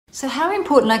So how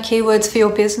important are keywords for your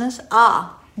business?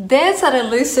 There's that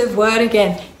elusive word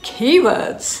again,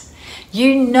 keywords.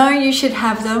 You know you should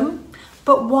have them,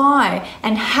 but why?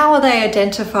 And how are they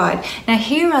identified? Now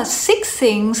here are 6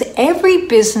 things every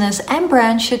business and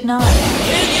brand should know.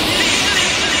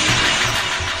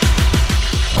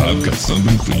 I've got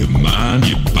something for your mind,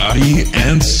 your body,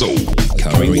 and soul.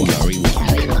 Curry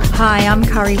Watt. Hi, I'm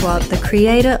Curry Watt, the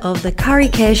creator of The Curry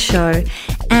Care Show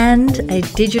and a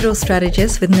digital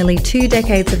strategist with nearly 2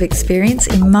 decades of experience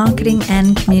in marketing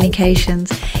and communications.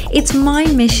 It's my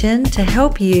mission to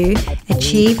help you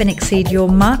achieve and exceed your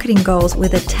marketing goals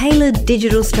with a tailored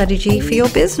digital strategy for your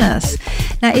business.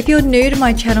 Now, if you're new to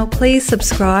my channel, please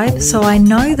subscribe so I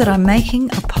know that I'm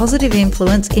making a positive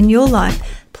influence in your life.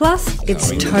 Plus,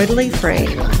 it's totally free.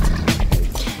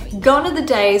 Gone are the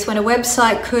days when a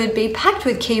website could be packed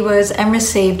with keywords and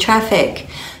receive traffic.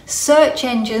 Search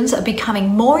engines are becoming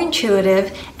more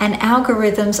intuitive and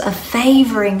algorithms are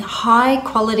favoring high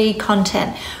quality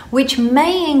content, which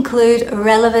may include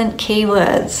relevant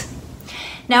keywords.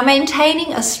 Now,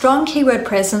 maintaining a strong keyword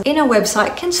presence in a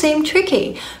website can seem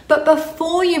tricky, but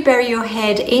before you bury your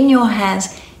head in your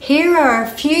hands, here are a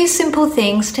few simple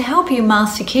things to help you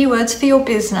master keywords for your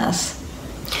business.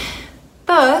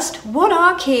 First, what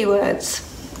are keywords?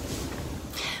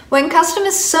 When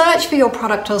customers search for your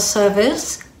product or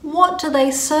service, what do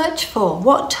they search for?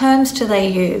 What terms do they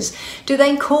use? Do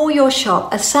they call your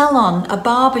shop a salon, a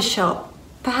barber shop,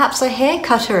 perhaps a hair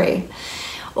cuttery?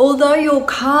 Although your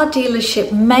car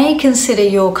dealership may consider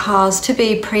your cars to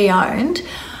be pre-owned,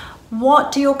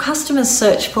 what do your customers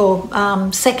search for?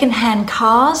 Second-hand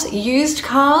cars, used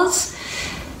cars?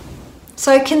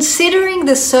 So considering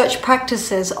the search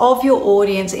practices of your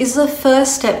audience is the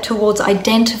first step towards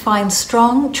identifying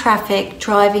strong traffic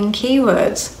driving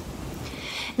keywords.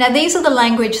 Now, these are the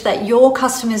language that your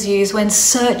customers use when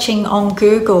searching on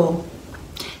Google.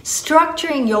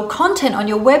 Structuring your content on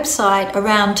your website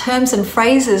around terms and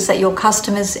phrases that your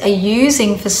customers are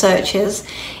using for searches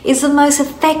is the most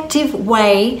effective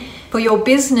way for your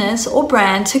business or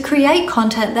brand to create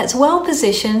content that's well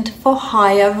positioned for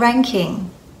higher ranking.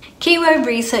 Keyword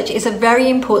research is a very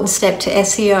important step to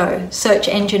SEO, search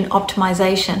engine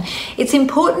optimization. It's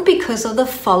important because of the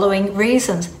following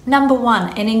reasons. Number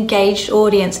 1, an engaged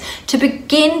audience. To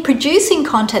begin producing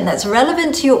content that's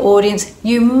relevant to your audience,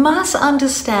 you must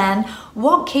understand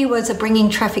what keywords are bringing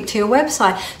traffic to your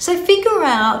website. So figure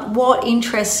out what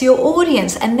interests your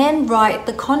audience and then write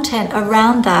the content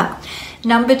around that.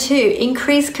 Number 2,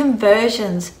 increase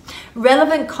conversions.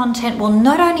 Relevant content will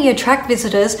not only attract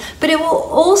visitors, but it will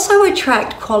also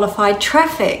attract qualified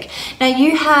traffic. Now,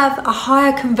 you have a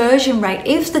higher conversion rate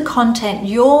if the content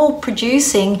you're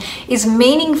producing is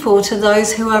meaningful to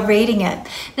those who are reading it.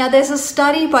 Now, there's a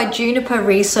study by Juniper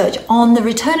Research on the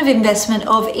return of investment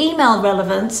of email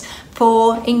relevance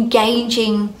for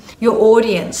engaging your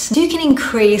audience. You can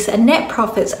increase a net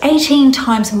profits 18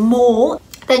 times more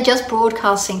than just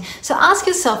broadcasting. So ask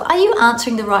yourself, are you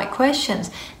answering the right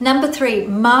questions? Number 3,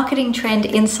 marketing trend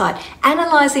insight.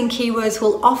 Analyzing keywords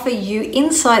will offer you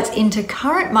insights into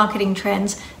current marketing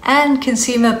trends and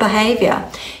consumer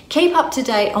behavior. Keep up to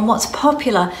date on what's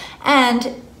popular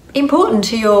and important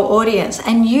to your audience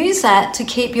and use that to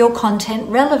keep your content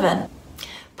relevant.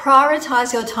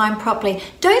 Prioritize your time properly.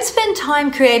 Don't spend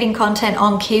time creating content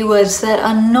on keywords that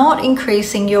are not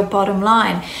increasing your bottom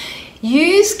line.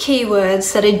 Use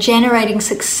keywords that are generating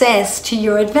success to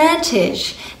your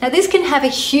advantage. Now, this can have a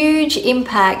huge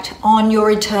impact on your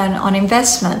return on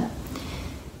investment.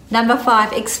 Number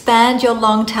 5, expand your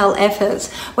long tail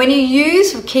efforts. When you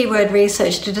use keyword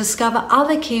research to discover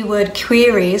other keyword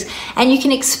queries, and you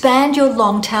can expand your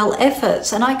long tail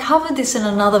efforts. And I covered this in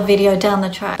another video down the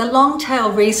track. The long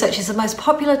tail research is the most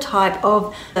popular type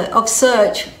of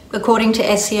search according to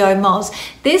SEO Moz.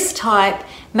 This type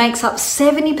makes up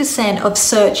 70% of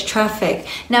search traffic.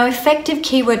 Now, effective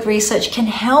keyword research can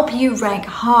help you rank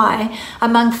high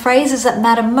among phrases that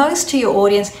matter most to your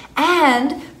audience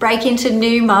and break into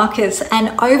new markets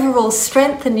and overall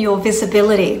strengthen your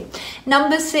visibility.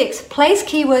 Number 6, place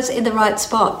keywords in the right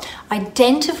spot.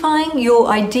 Identifying your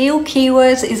ideal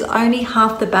keywords is only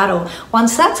half the battle.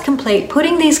 Once that's complete,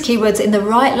 putting these keywords in the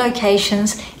right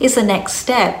locations is the next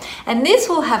step. And this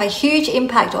will have a huge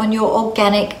impact on your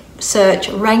organic search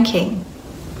ranking.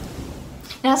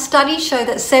 Now, studies show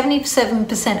that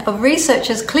 77% of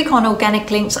researchers click on organic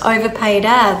links over paid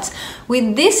ads,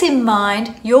 With this in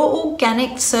mind, your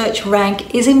organic search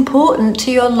rank is important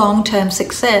to your long-term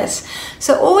success.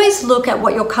 So always look at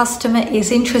what your customer is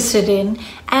interested in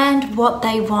and what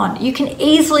they want. You can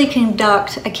easily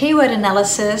conduct a keyword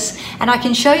analysis, and I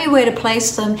can show you where to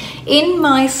place them in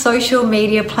my social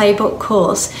media playbook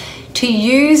course to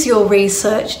use your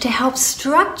research to help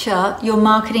structure your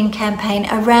marketing campaign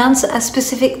around a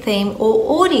specific theme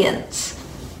or audience.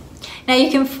 Now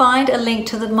you can find a link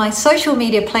to my social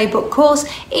media playbook course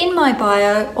in my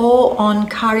bio or on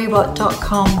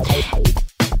kariwatt.com.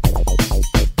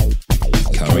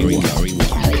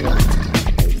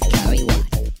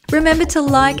 Remember to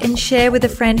like and share with a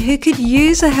friend who could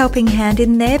use a helping hand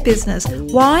in their business.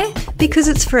 Why? Because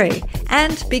it's free,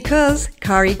 and because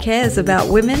Kari cares about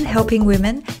women helping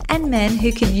women and men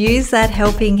who could use that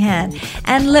helping hand.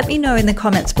 And let me know in the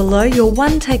comments below your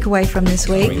one takeaway from this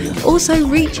week. Also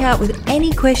reach out with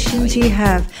any questions you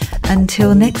have.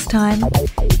 Until next time,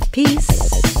 peace.